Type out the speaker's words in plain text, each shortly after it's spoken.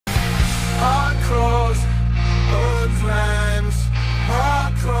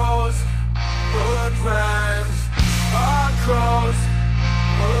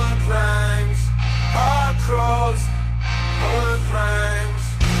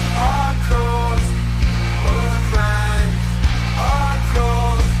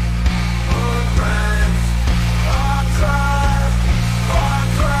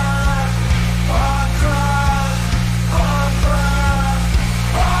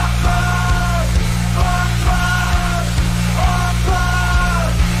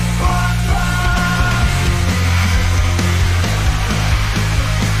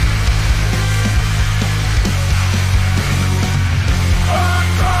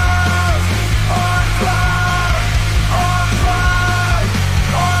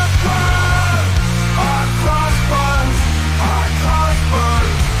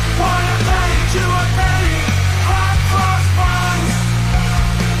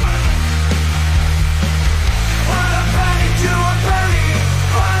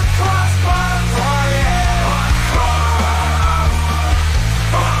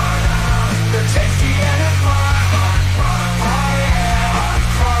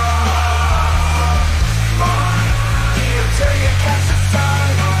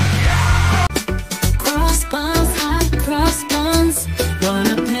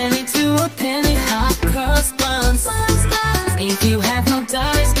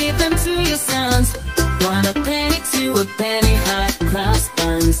a penny, hot cross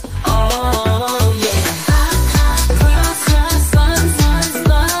buns. Oh yeah. Hot cross buns, buns,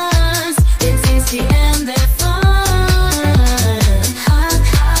 buns. It's tasty and they're fun. Hot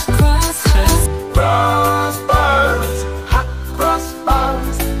cross buns, hot cross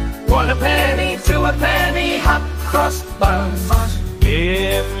buns. 1 a penny, 2 a penny, hot cross buns.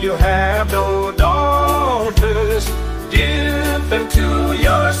 If you have no daughters, give them to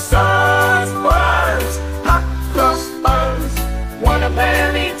your sons. Buns, hot cross buns. 1 a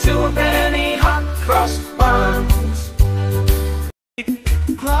penny, 2 a penny, hot cross buns.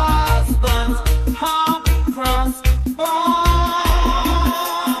 Cross buns, hot cross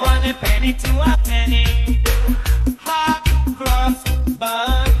buns. 1 a penny, 2 a penny, hot cross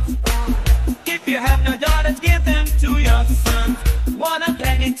buns. If you have no daughters, give them to your sons. 1 a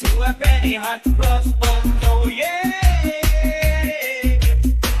penny, 2 a penny, hot cross buns. Oh yeah.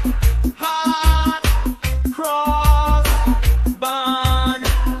 Hot cross bun,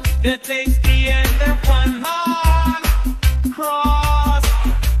 the tasty and the fun. Hot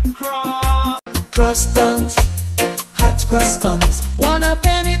cross buns, hot cross buns. 1 a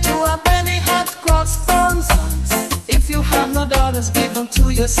penny, 2 a penny, hot cross buns. If you have no daughters, give them to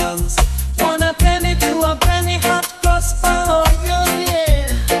your sons.